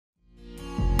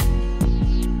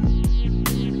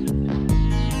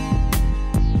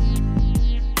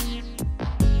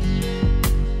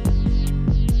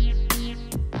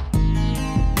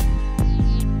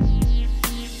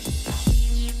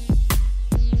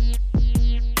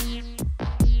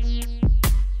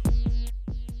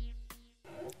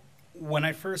When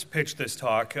I first pitched this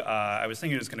talk, I was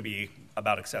thinking it was going to be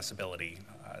about accessibility,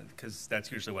 because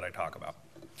that's usually what I talk about.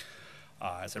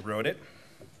 As I wrote it,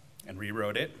 and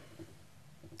rewrote it,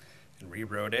 and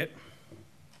rewrote it,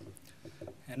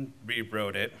 and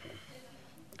rewrote it,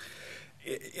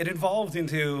 it evolved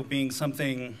into being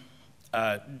something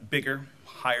bigger,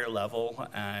 higher level,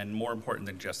 and more important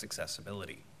than just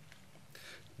accessibility.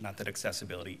 Not that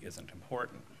accessibility isn't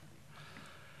important.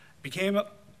 It became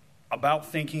about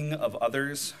thinking of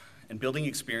others and building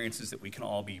experiences that we can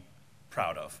all be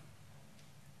proud of.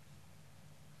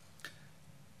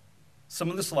 Some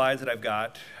of the slides that I've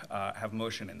got have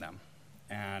motion in them,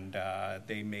 and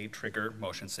they may trigger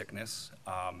motion sickness.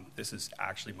 This is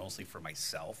actually mostly for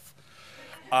myself.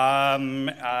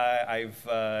 If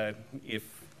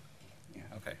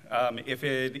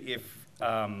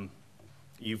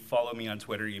you follow me on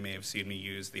Twitter, you may have seen me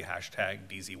use the hashtag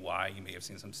DZY. You may have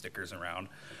seen some stickers around.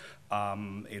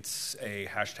 It's a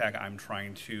hashtag I'm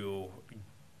trying to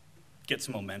get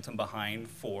some momentum behind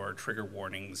for trigger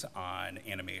warnings on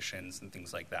animations and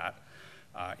things like that.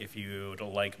 If you'd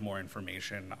like more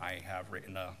information, I have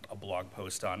written a blog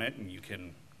post on it, and you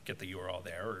can get the URL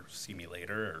there or see me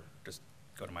later or just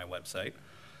go to my website.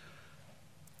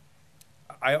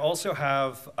 I also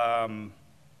have a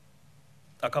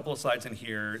couple of slides in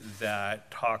here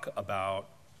that talk about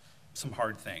some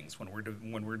hard things. When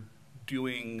we're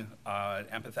doing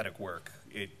empathetic work,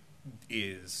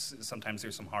 sometimes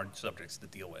there's some hard subjects to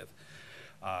deal with.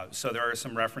 So there are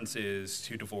some references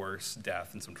to divorce,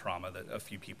 death, and some trauma that a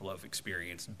few people have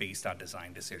experienced based on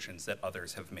design decisions that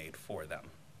others have made for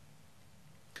them.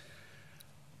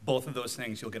 Both of those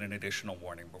things, you'll get an additional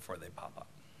warning before they pop up.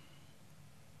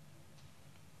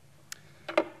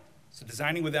 So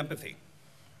designing with empathy.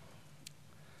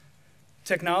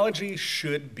 Technology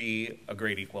should be a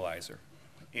great equalizer.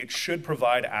 It should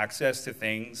provide access to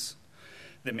things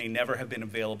that may never have been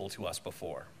available to us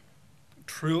before.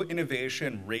 True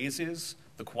innovation raises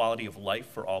the quality of life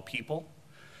for all people,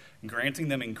 granting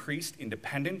them increased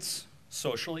independence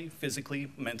socially, physically,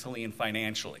 mentally, and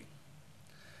financially.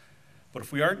 But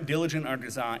if we aren't diligent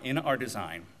in our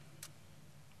design,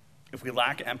 if we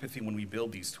lack empathy when we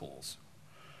build these tools,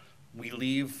 we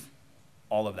leave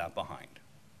all of that behind.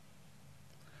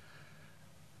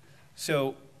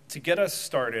 So to get us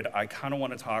started, I kind of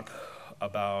want to talk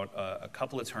about a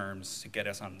couple of terms to get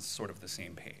us on sort of the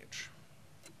same page.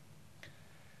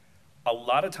 A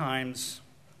lot of times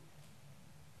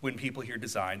when people hear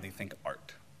design, they think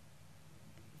art.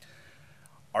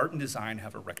 Art and design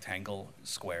have a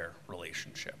rectangle-square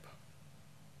relationship.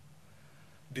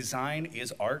 Design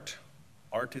is art.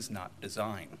 Art is not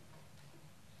design.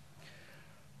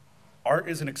 Art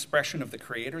is an expression of the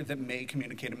creator that may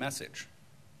communicate a message.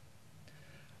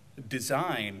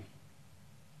 Design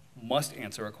must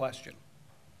answer a question.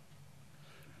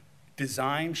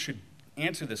 Design should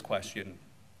answer this question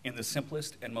in the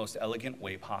simplest and most elegant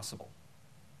way possible.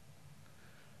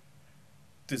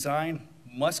 Design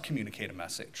must communicate a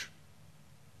message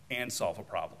and solve a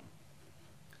problem.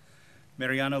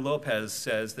 Mariana Lopez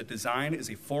says that design is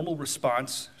a formal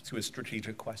response to a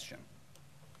strategic question.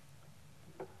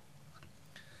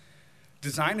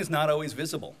 Design is not always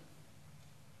visible.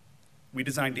 We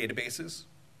design databases,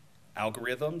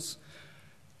 algorithms,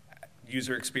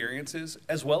 user experiences,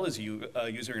 as well as user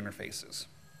interfaces.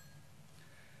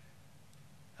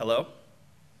 Hello?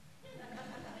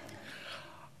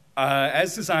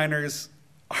 As designers,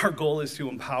 our goal is to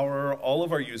empower all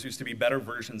of our users to be better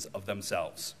versions of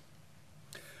themselves.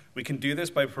 We can do this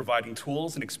by providing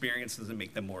tools and experiences that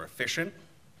make them more efficient,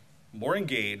 more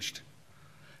engaged,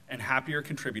 and happier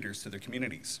contributors to their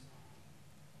communities.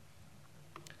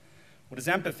 What is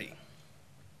empathy?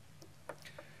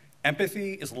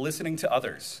 Empathy is listening to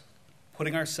others,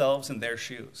 putting ourselves in their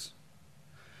shoes,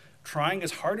 trying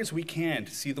as hard as we can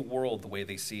to see the world the way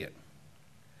they see it.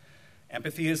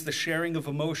 Empathy is the sharing of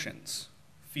emotions,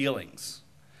 feelings,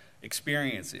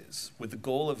 experiences, with the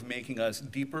goal of making us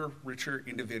deeper, richer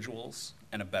individuals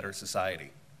and a better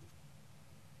society.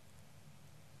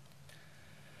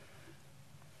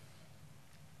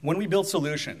 When we build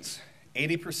solutions,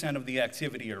 80% of the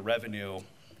activity or revenue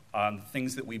on the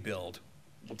things that we build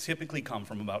will typically come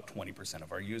from about 20%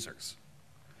 of our users.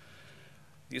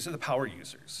 These are the power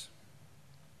users.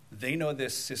 They know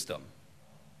this system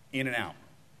in and out.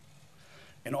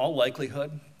 In all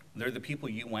likelihood, they're the people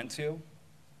you went to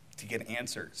get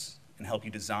answers and help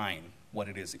you design what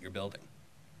it is that you're building.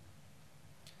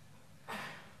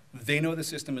 They know the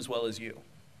system as well as you,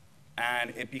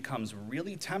 and it becomes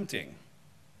really tempting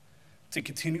to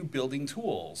continue building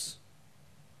tools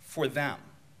for them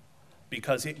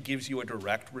because it gives you a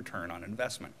direct return on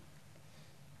investment.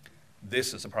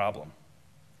 This is a problem.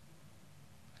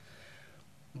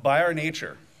 By our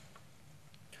nature,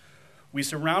 we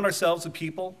surround ourselves with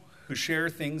people who share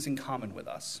things in common with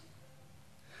us.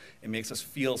 It makes us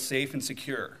feel safe and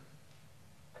secure.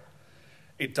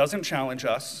 It doesn't challenge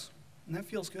us, and that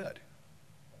feels good.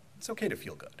 It's okay to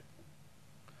feel good.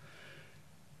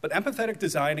 But empathetic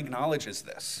design acknowledges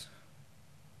this.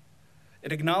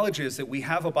 It acknowledges that we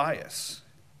have a bias,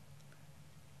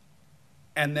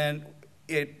 and then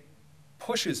it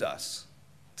pushes us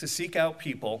to seek out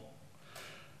people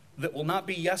that will not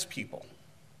be yes people,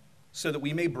 so that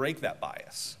we may break that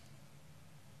bias.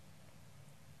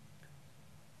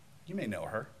 You may know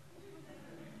her.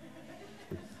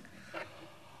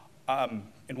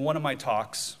 In one of my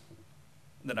talks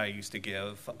that I used to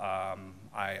give,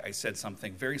 I said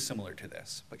something very similar to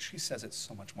this, but she says it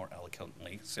so much more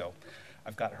eloquently, so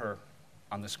I've got her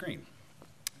on the screen.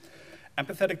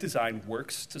 Empathetic design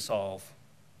works to solve,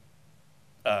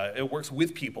 it works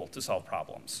with people to solve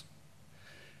problems.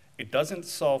 It doesn't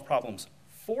solve problems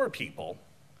for people,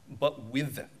 but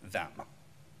with them.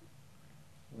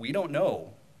 We don't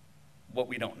know what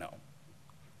we don't know.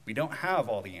 We don't have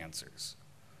all the answers.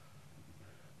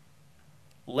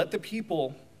 Let the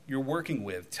people you're working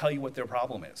with tell you what their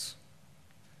problem is.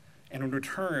 And in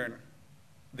return,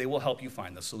 they will help you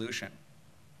find the solution.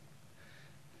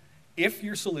 If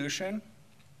your solution,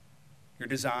 your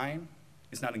design,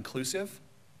 is not inclusive,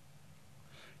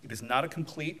 it is not a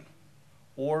complete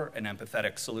or an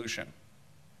empathetic solution.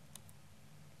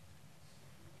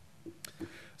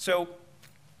 So,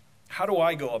 how do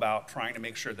I go about trying to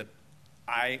make sure that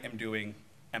I am doing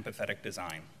empathetic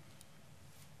design?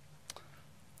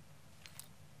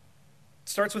 It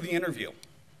starts with the interview.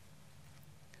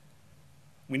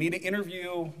 We need to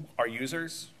interview our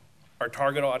users, our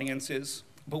target audiences,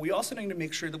 but we also need to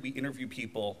make sure that we interview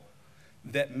people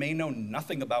that may know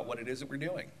nothing about what it is that we're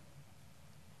doing.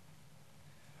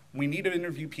 We need to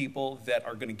interview people that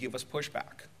are going to give us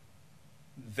pushback,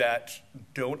 that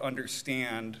don't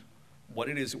understand what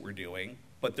it is that we're doing,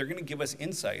 but they're going to give us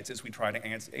insights as we try to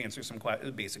answer some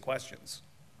basic questions.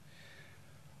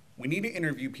 We need to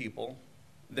interview people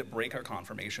that break our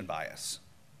confirmation bias.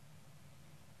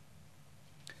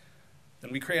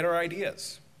 Then we create our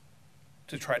ideas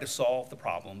to try to solve the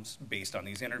problems based on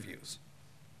these interviews.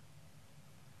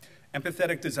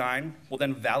 Empathetic design will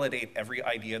then validate every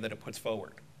idea that it puts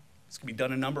forward. This can be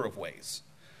done a number of ways.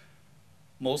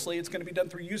 Mostly it's going to be done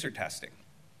through user testing.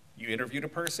 You interviewed a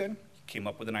person, came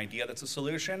up with an idea that's a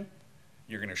solution,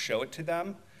 you're going to show it to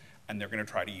them, and they're going to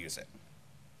try to use it.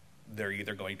 They're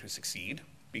either going to succeed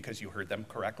because you heard them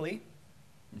correctly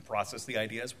and process the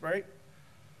ideas right,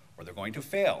 or they're going to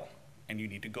fail, and you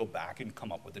need to go back and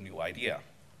come up with a new idea.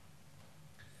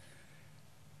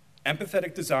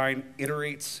 Empathetic design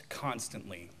iterates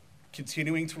constantly,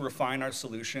 continuing to refine our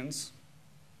solutions.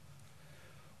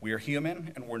 We are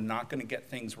human, and we're not going to get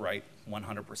things right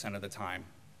 100% of the time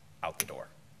out the door.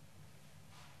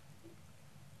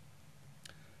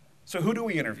 So who do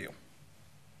we interview?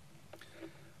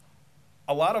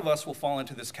 A lot of us will fall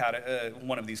into this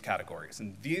one of these categories,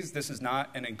 and this is not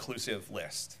an inclusive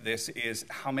list. This is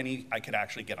how many I could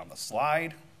actually get on the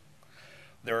slide.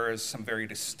 There are some very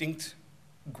distinct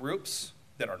groups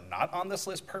that are not on this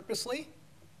list purposely,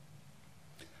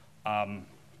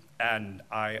 and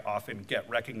I often get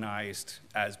recognized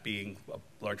as being a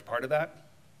large part of that.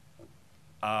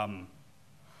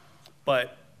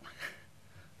 But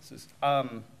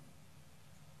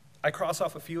I cross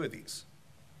off a few of these.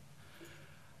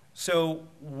 So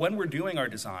when we're doing our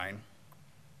design,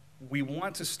 we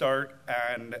want to start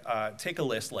and take a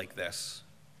list like this.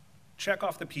 Check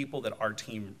off the people that our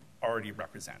team already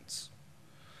represents.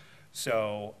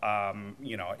 So,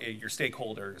 your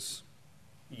stakeholders,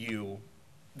 you,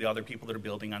 the other people that are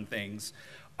building on things,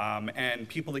 and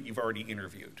people that you've already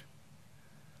interviewed.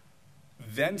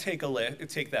 Then take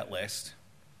that list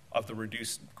of the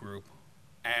reduced group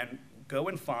and go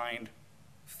and find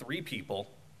 3 people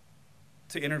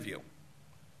to interview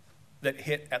that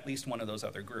hit at least one of those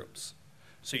other groups.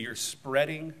 So you're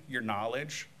spreading your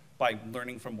knowledge by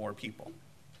learning from more people.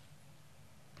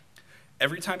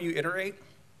 Every time you iterate,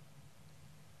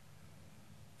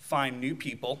 find new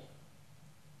people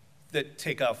that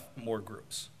take off more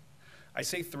groups. I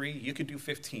say 3, you could do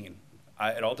 15.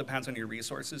 It all depends on your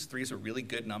resources. 3 is a really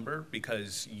good number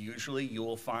because usually you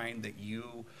will find that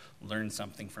you learn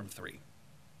something from 3.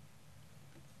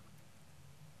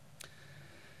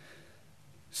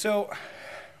 So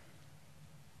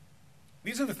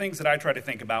these are the things that I try to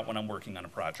think about when I'm working on a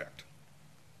project.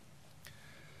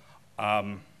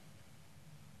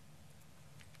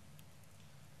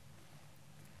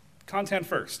 Content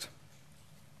first.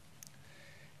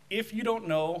 If you don't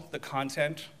know the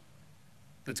content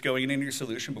that's going into your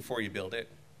solution before you build it,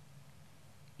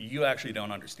 you actually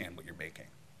don't understand what you're making.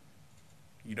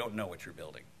 You don't know what you're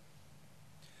building.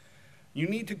 You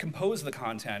need to compose the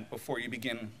content before you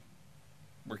begin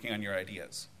working on your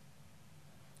ideas,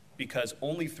 because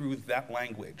only through that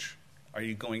language are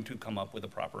you going to come up with a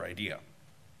proper idea.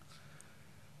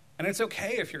 And it's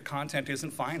okay if your content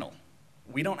isn't final.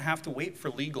 We don't have to wait for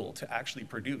legal to actually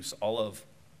produce all of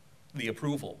the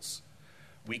approvals.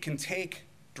 We can take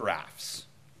drafts,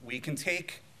 we can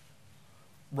take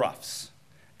roughs,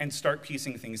 and start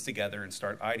piecing things together and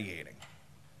start ideating.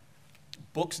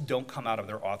 Books don't come out of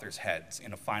their authors' heads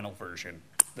in a final version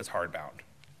that's hardbound.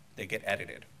 They get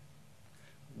edited.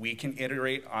 We can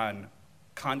iterate on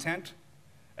content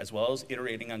as well as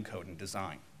iterating on code and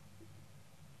design.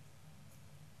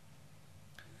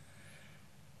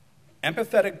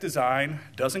 Empathetic design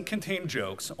doesn't contain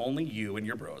jokes only you and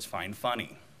your bros find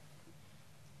funny.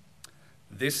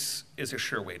 This is a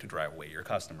sure way to drive away your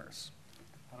customers.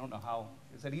 I don't know how,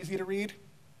 is that easy to read?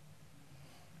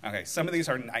 Okay, some of these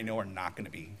I know are not going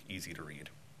to be easy to read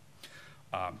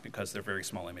because they're very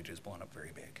small images blown up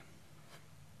very big.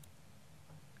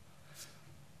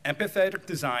 Empathetic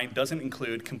design doesn't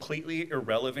include completely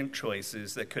irrelevant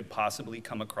choices that could possibly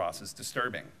come across as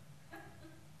disturbing.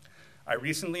 I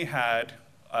recently had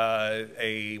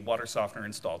a water softener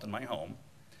installed in my home,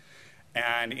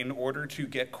 and in order to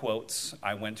get quotes,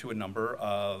 I went to a number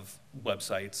of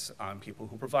websites on people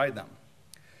who provide them.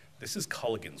 This is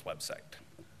Culligan's website.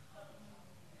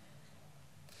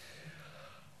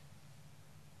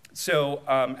 So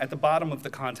at the bottom of the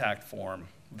contact form,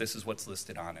 this is what's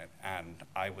listed on it, and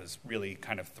I was really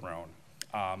kind of thrown.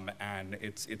 And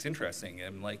it's interesting.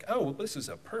 I'm like, oh, well, this is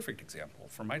a perfect example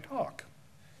for my talk.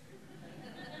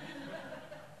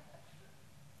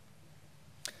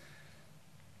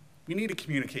 We need to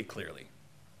communicate clearly.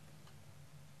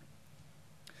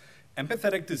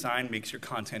 Empathetic design makes your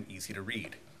content easy to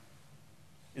read.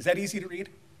 Is that easy to read?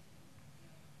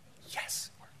 Yes,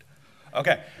 it worked.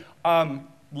 Okay,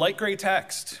 light gray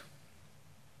text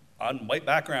on white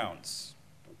backgrounds,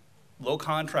 low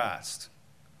contrast.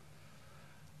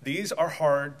 These are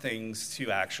hard things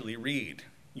to actually read.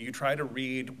 You try to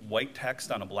read white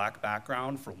text on a black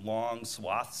background for long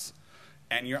swaths,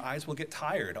 and your eyes will get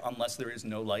tired unless there is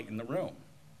no light in the room.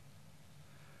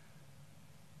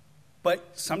 But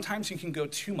sometimes you can go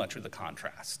too much with the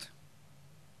contrast.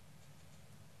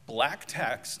 Black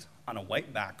text on a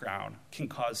white background can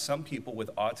cause some people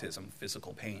with autism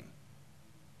physical pain.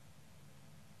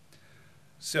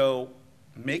 So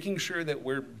making sure that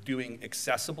we're doing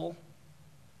accessible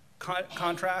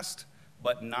contrast,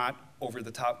 but not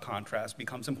over-the-top contrast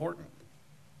becomes important.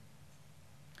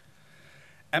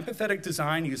 Empathetic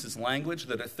design uses language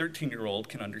that a 13-year-old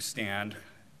can understand,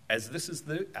 as this is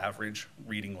the average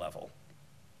reading level.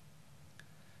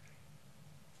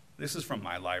 This is from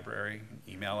my library, an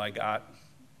email I got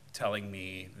telling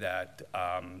me that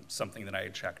something that I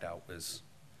had checked out was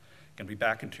going to be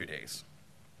back in 2 days.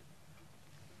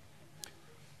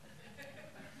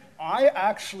 I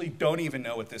actually don't even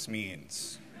know what this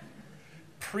means.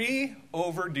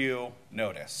 Pre-overdue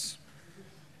notice.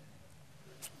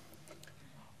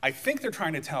 I think they're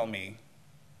trying to tell me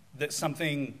that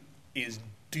something is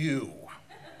due.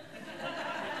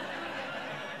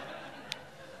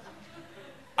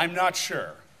 I'm not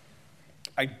sure.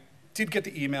 I did get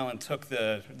the email and took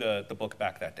the book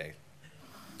back that day.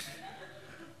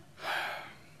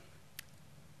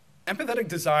 Empathetic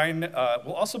design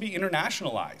will also be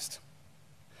internationalized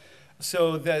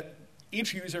so that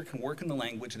each user can work in the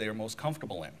language they are most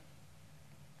comfortable in.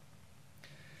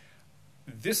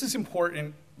 This is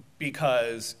important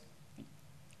because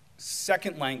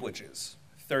second languages,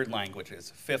 third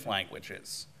languages, fifth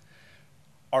languages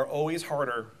are always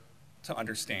harder to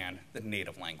understand than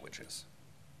native languages.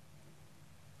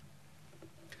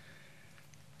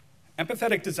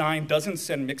 Empathetic design doesn't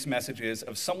send mixed messages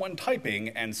of someone typing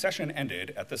and session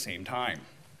ended at the same time.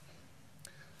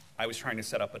 I was trying to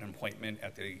set up an appointment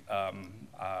at the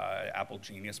Apple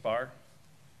Genius Bar,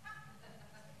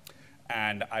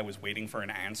 and I was waiting for an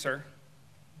answer,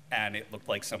 and it looked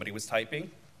like somebody was typing,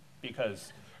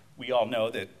 because we all know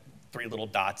that 3 little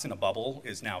dots in a bubble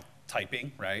is now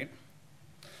typing, right?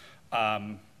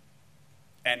 And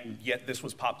yet this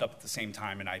was popped up at the same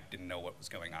time, and I didn't know what was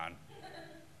going on.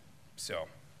 So,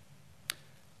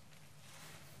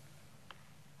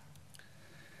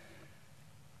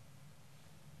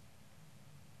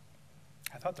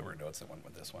 I thought there were notes that went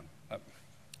with this one.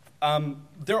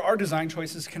 There are design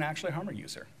choices that can actually harm a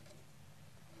user.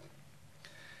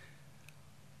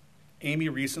 Amy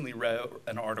recently wrote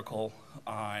an article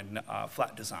on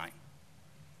flat design,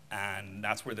 and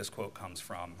that's where this quote comes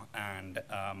from, and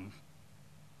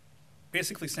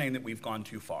basically saying that we've gone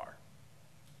too far.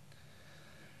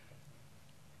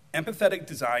 Empathetic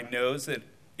design knows that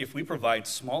if we provide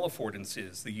small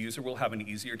affordances, the user will have an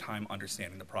easier time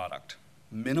understanding the product.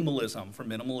 Minimalism, for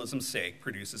minimalism's sake,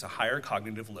 produces a higher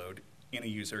cognitive load in a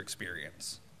user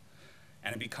experience,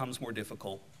 and it becomes more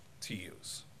difficult to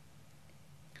use.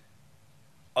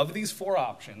 Of these 4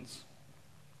 options,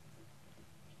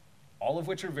 all of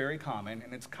which are very common,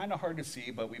 and it's kind of hard to see,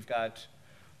 but we've got,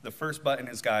 the first button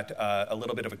has got a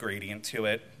little bit of a gradient to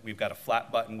it. We've got a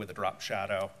flat button with a drop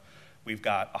shadow. We've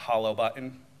got a hollow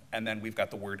button, and then we've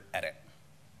got the word edit.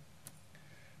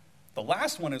 The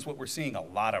last one is what we're seeing a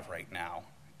lot of right now,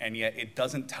 and yet it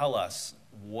doesn't tell us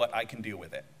what I can do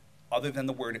with it, other than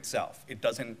the word itself.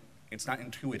 It's not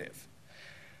intuitive.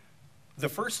 The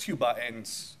first 2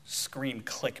 buttons scream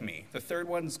click me. The third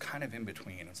one's kind of in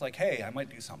between. It's like, hey, I might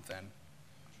do something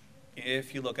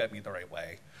if you look at me the right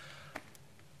way.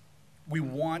 We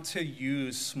want to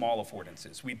use small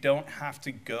affordances. We don't have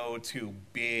to go to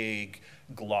big,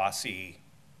 glossy,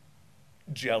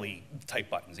 jelly type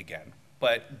buttons again,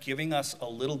 but giving us a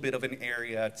little bit of an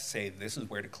area to say this is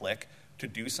where to click to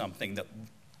do something that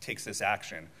takes this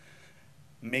action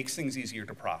makes things easier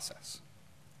to process.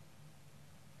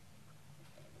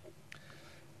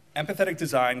 Empathetic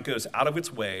design goes out of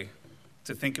its way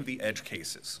to think of the edge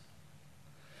cases,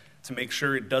 to make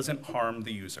sure it doesn't harm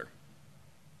the user.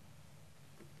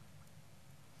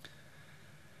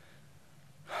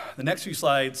 The next few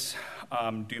slides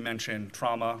do mention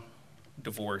trauma,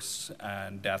 divorce,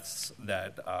 and deaths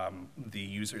that the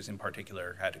users in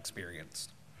particular had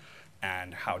experienced,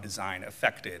 and how design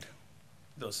affected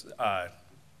those,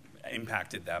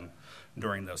 impacted them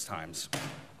during those times.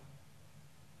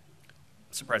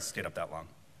 Surprised it stayed up that long.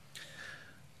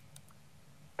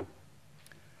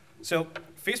 So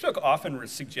Facebook often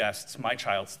suggests my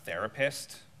child's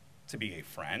therapist to be a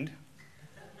friend.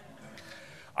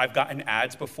 I've gotten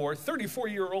ads before,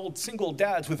 34-year-old single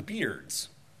dads with beards.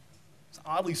 It's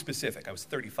oddly specific. I was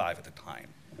 35 at the time.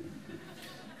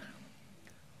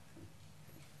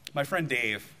 My friend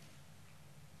Dave,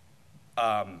 he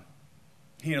and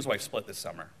his wife split this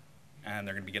summer, and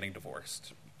they're going to be getting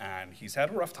divorced. And he's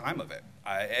had a rough time of it.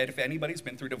 And if anybody's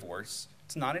been through divorce,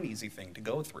 it's not an easy thing to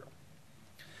go through.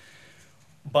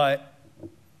 But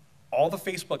all the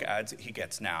Facebook ads that he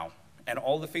gets now, and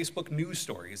all the Facebook news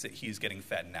stories that he's getting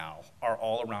fed now, are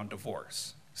all around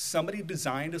divorce. Somebody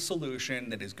designed a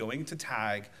solution that is going to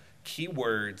tag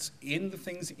keywords in the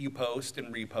things that you post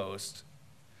and repost,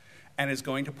 and is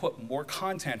going to put more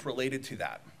content related to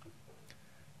that.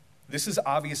 This is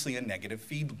obviously a negative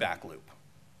feedback loop.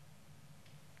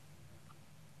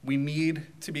 We need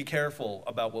to be careful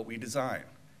about what we design.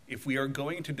 If we are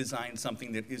going to design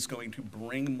something that is going to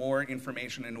bring more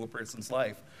information into a person's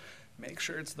life, make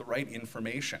sure it's the right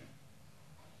information.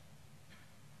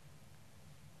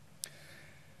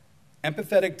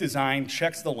 Empathetic design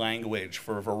checks the language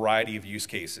for a variety of use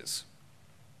cases,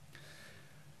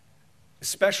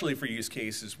 especially for use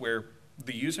cases where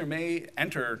the user may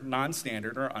enter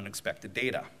non-standard or unexpected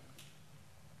data.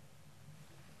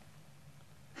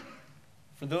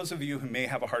 For those of you who may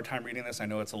have a hard time reading this, I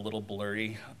know it's a little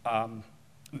blurry.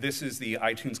 This is the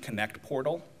iTunes Connect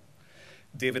portal.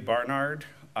 David Barnard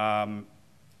had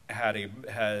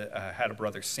a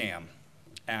brother, Sam,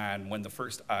 and when the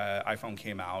first iPhone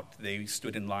came out, they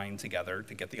stood in line together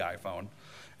to get the iPhone,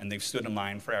 and they've stood in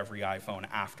line for every iPhone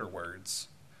afterwards.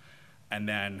 And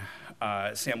then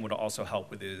Sam would also help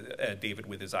with David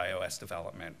with his iOS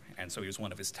development, and so he was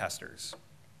one of his testers.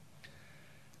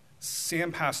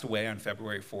 Sam passed away on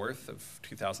February 4th of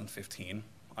 2015,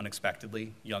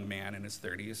 unexpectedly, young man in his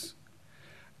 30s.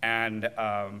 And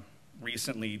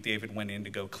recently, David went in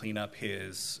to go clean up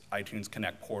his iTunes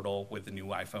Connect portal with the new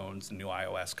iPhones and new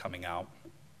iOS coming out.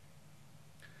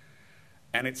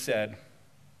 And it said,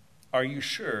 "Are you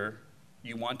sure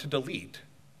you want to delete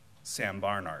Sam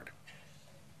Barnard?"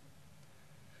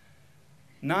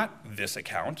 Not this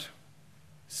account,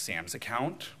 Sam's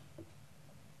account,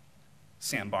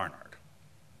 Sam Barnard.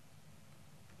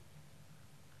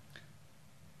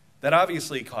 That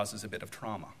obviously causes a bit of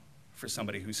trauma for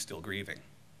somebody who's still grieving.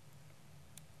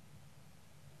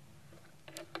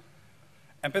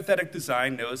 Empathetic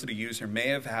design knows that a user may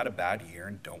have had a bad year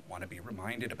and don't want to be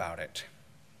reminded about it.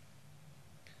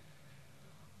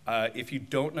 If you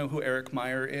don't know who Eric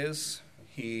Meyer is,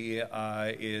 he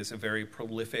is a very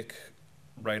prolific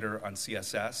writer on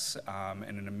CSS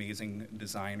and an amazing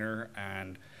designer.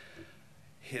 And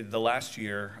the last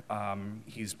year,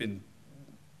 he's been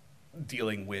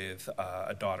dealing with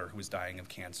a daughter who was dying of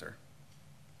cancer.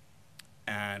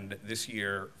 And this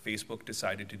year, Facebook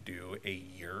decided to do a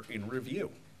year in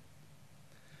review.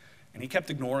 And he kept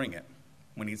ignoring it.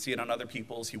 When he'd see it on other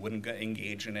people's, he wouldn't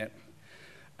engage in it.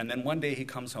 And then one day he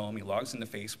comes home, he logs into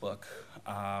Facebook,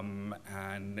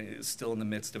 and is still in the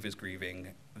midst of his grieving.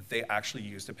 They actually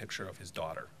used a picture of his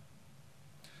daughter.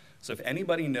 So if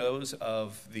anybody knows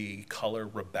of the color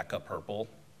Rebecca purple,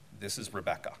 this is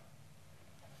Rebecca.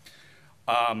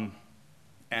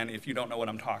 And if you don't know what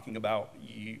I'm talking about,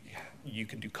 you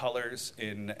can do colors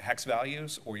in hex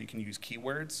values, or you can use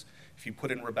keywords. If you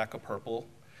put in Rebecca purple,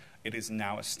 it is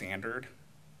now a standard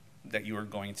that you are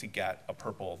going to get a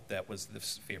purple that was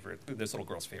this little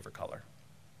girl's favorite color.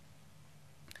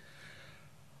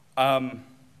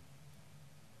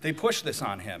 They pushed this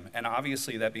on him, and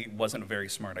obviously that wasn't a very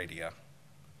smart idea.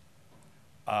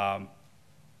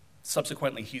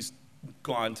 Subsequently, he's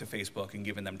gone to Facebook and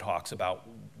given them talks about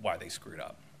why they screwed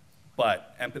up.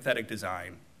 But empathetic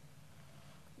design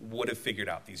would have figured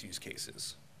out these use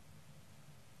cases.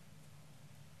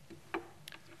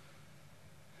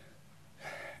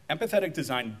 Empathetic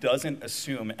design doesn't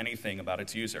assume anything about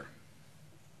its user.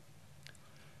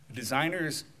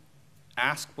 Designers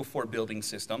ask before building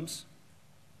systems,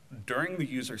 during the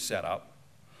user setup,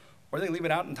 or they leave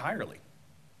it out entirely.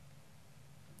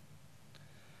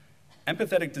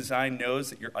 Empathetic design knows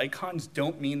that your icons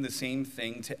don't mean the same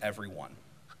thing to everyone.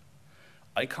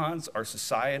 Icons are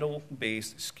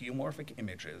societal-based skeuomorphic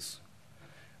images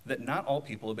that not all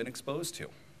people have been exposed to.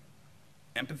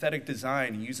 Empathetic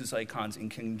design uses icons in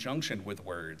conjunction with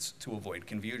words to avoid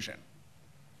confusion.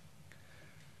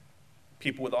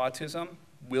 People with autism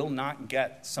will not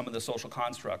get some of the social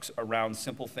constructs around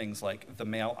simple things like the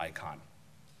male icon.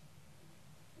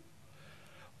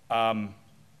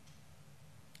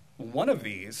 One of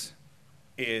these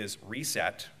is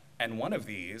reset, and one of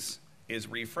these is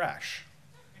refresh.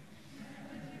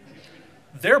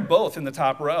 They're both in the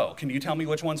top row. Can you tell me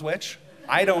which one's which?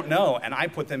 I don't know, and I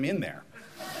put them in there.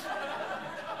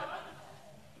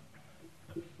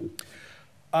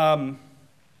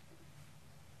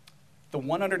 The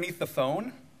one underneath the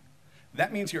phone,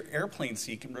 that means your airplane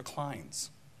seat reclines.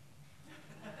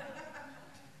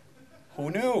 Who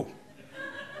knew?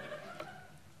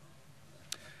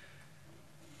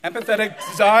 Empathetic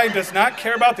design does not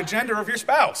care about the gender of your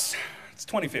spouse. It's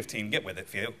 2015, get with it,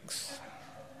 folks.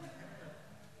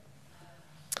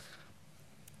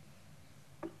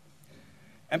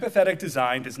 Empathetic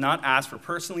design does not ask for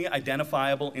personally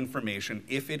identifiable information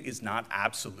if it is not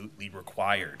absolutely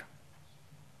required.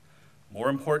 More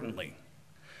importantly,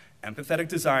 empathetic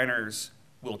designers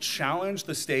will challenge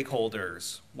the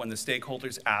stakeholders when the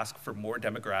stakeholders ask for more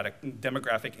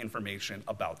demographic information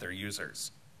about their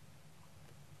users.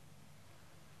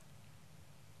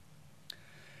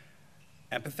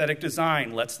 Empathetic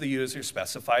design lets the user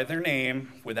specify their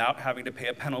name without having to pay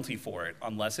a penalty for it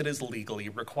unless it is legally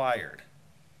required.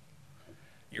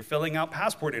 You're filling out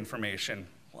passport information,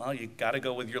 well, you gotta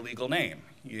go with your legal name.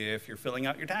 If you're filling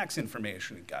out your tax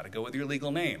information, you gotta go with your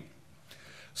legal name.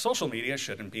 Social media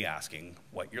shouldn't be asking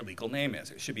what your legal name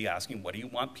is. It should be asking, what do you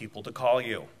want people to call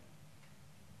you?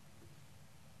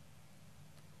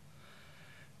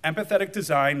 Empathetic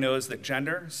design knows that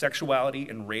gender, sexuality,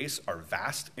 and race are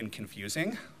vast and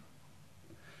confusing.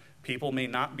 People may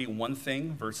not be one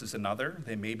thing versus another.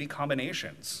 They may be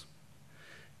combinations.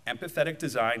 Empathetic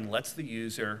design lets the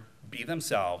user be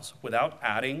themselves without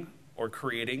adding or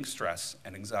creating stress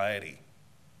and anxiety.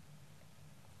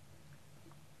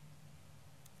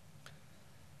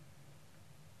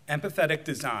 Empathetic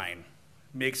design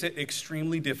makes it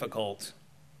extremely difficult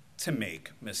to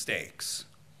make mistakes.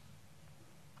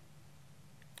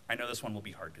 I know this one will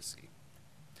be hard to see.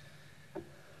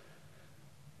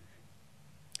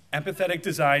 Empathetic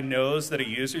design knows that a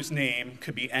user's name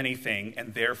could be anything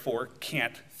and therefore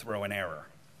can't throw an error.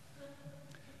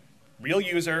 Real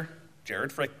user,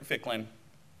 Jared Ficklin,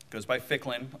 goes by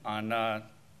Ficklin on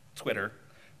Twitter,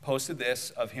 posted this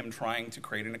of him trying to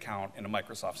create an account in a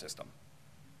Microsoft system.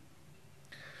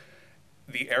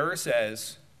 The error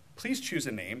says, please choose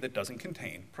a name that doesn't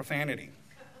contain profanity.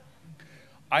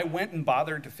 I went and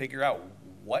bothered to figure out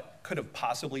what could have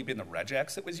possibly been the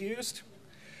regex that was used.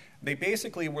 They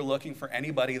basically were looking for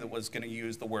anybody that was going to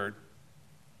use the word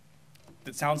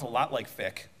that sounds a lot like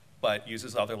fic, but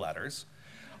uses other letters,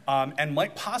 and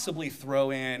might possibly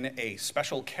throw in a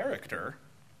special character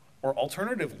or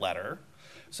alternative letter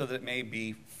so that it may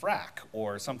be frack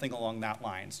or something along that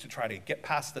lines to try to get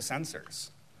past the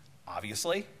censors.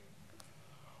 Obviously,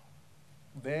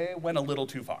 they went a little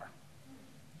too far.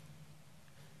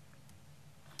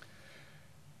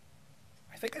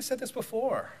 I think I said this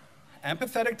before.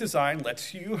 Empathetic design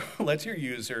lets your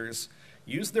users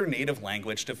use their native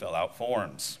language to fill out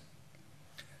forms.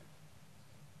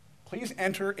 Please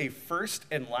enter a first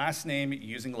and last name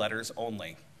using letters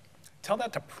only. Tell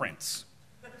that to Prince.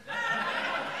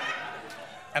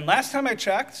 And last time I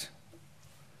checked,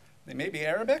 they may be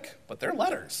Arabic, but they're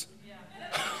letters. Yeah.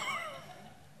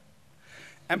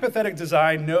 Empathetic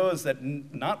design knows that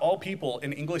not all people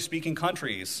in English-speaking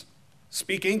countries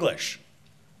speak English.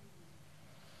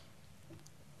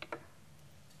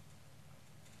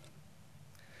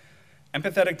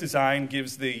 Empathetic design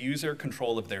gives the user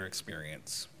control of their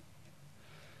experience.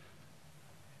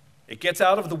 It gets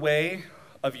out of the way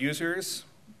of users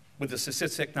with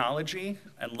assistive technology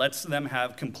and lets them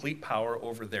have complete power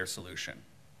over their solution.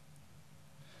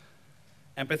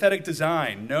 Empathetic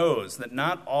design knows that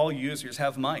not all users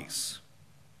have mice,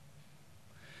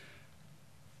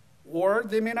 or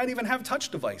they may not even have touch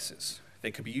devices.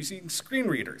 They could be using screen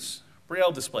readers,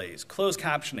 braille displays, closed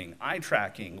captioning, eye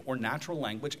tracking, or natural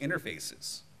language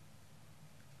interfaces.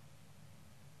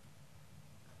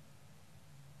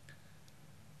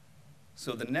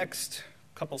 So the next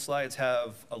couple slides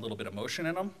have a little bit of motion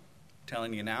in them. I'm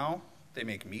telling you now, they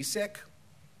make me sick,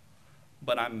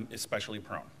 but I'm especially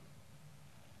prone.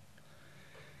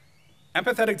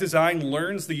 Empathetic design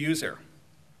learns the user.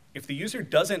 If the user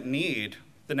doesn't need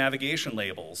the navigation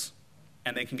labels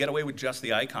and they can get away with just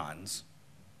the icons,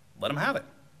 let them have it.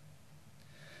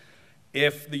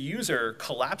 If the user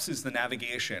collapses the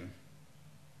navigation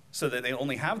so that they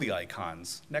only have the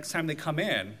icons, next time they come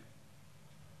in,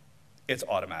 it's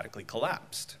automatically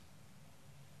collapsed.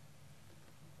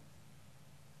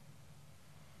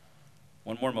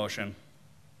 One more motion.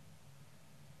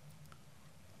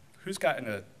 Who's gotten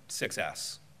a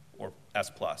 6S or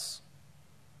S+?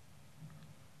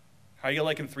 How you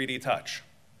liking 3D touch?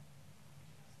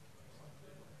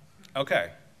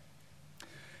 Okay.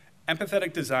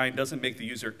 Empathetic design doesn't make the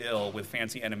user ill with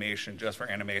fancy animation just for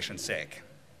animation's sake.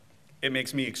 It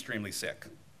makes me extremely sick.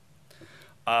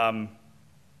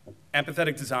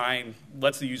 Empathetic design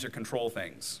lets the user control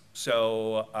things.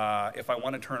 So if I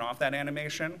want to turn off that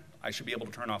animation, I should be able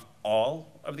to turn off all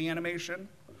of the animation.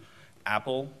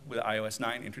 Apple, with iOS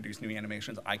 9, introduced new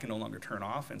animations I can no longer turn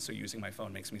off, and so using my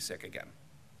phone makes me sick again.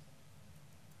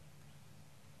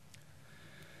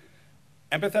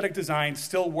 Empathetic design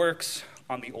still works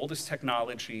on the oldest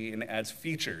technology and adds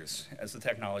features as the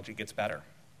technology gets better.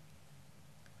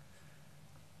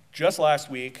 Just last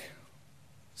week,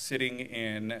 sitting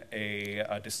in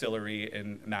a distillery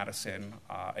in Madison,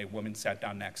 a woman sat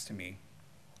down next to me.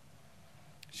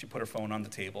 She put her phone on the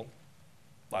table.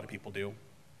 A lot of people do.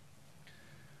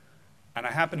 And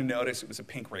I happened to notice it was a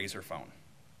pink Razr phone.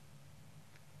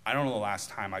 I don't know the last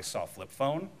time I saw a flip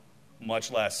phone,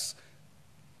 much less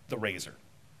the Razr.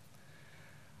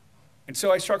 And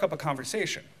so I struck up a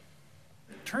conversation.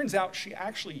 Turns out she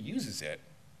actually uses it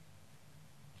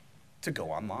to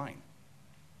go online.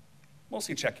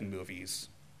 Mostly checking movies,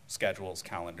 schedules,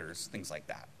 calendars, things like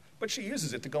that. But she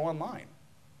uses it to go online.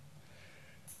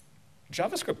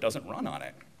 JavaScript doesn't run on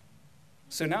it.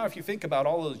 So now if you think about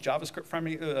all those JavaScript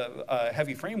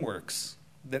heavy frameworks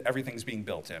that everything's being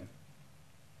built in,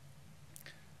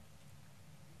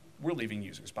 we're leaving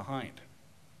users behind.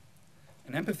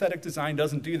 And empathetic design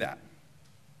doesn't do that.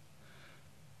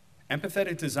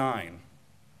 Empathetic design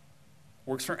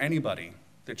works for anybody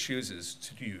that chooses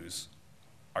to use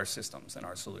our systems and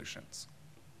our solutions.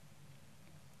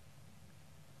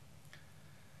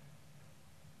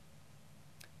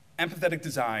 Empathetic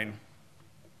design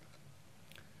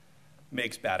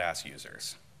makes badass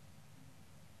users.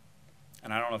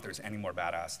 And I don't know if there's any more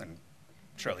badass than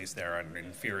Charlize Theron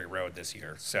in Fury Road this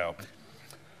year. So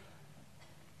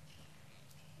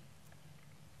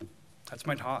that's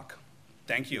my talk.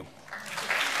 Thank you.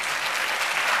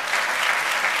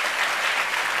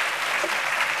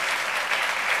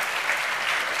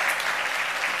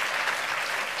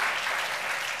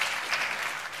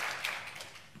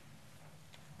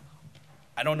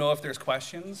 I don't know if there's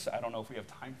questions. I don't know if we have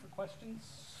time for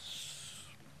questions.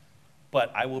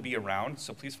 But I will be around,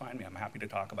 so please find me. I'm happy to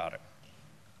talk about it.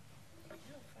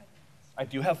 I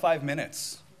do have 5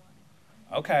 minutes.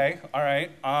 Okay, all right.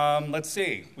 Let's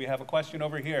see. We have a question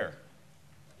over here.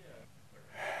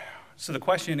 So the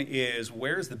question is,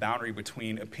 where's the boundary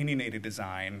between opinionated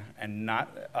design and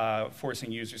not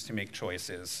forcing users to make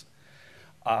choices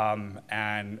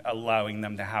and allowing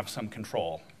them to have some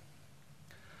control?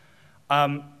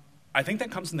 I think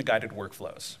that comes in the guided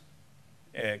workflows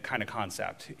kind of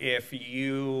concept. If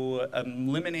you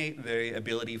eliminate the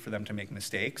ability for them to make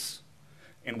mistakes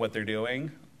in what they're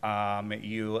doing,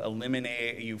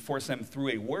 You force them through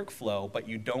a workflow, but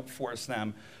you don't force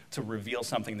them to reveal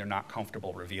something they're not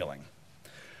comfortable revealing.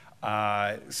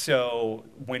 So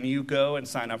when you go and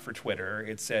sign up for Twitter,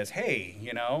 it says, hey,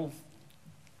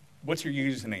 what's your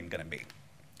username going to be?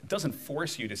 It doesn't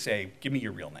force you to say, give me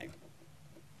your real name.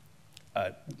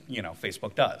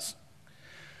 Facebook does.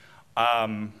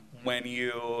 When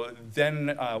you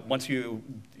then, once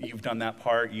you've done that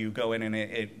part, you go in and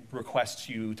it requests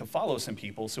you to follow some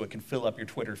people so it can fill up your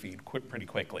Twitter feed pretty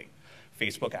quickly.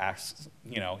 Facebook asks,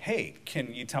 hey,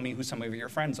 can you tell me who some of your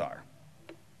friends are?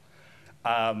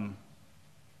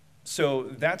 So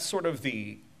that's sort of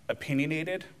the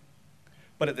opinionated,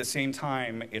 but at the same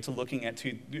time, it's looking at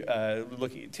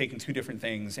taking two different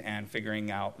things and figuring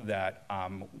out that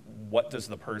what does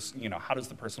the person, how does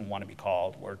the person want to be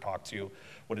called or talked to?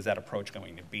 What is that approach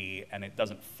going to be? And it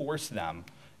doesn't force them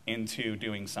into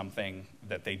doing something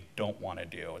that they don't want to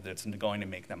do, that's going to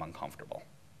make them uncomfortable.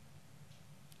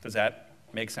 Does that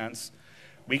make sense?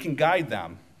 We can guide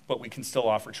them, but we can still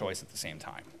offer choice at the same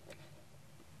time.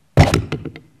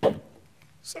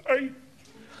 Sorry.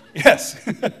 Yes.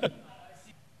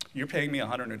 You're paying me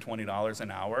 $120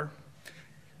 an hour.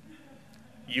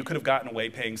 You could have gotten away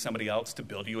paying somebody else to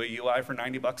build you a UI for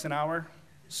 $90 an hour.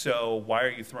 So why are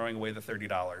you throwing away the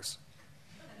 $30?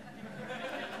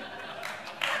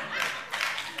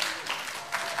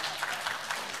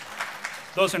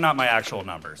 Those are not my actual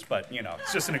numbers, but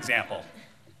it's just an example.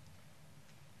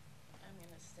 I'm going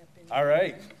to step in. All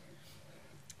right.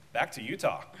 Back to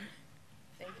Utah.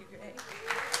 Thank you, Greg.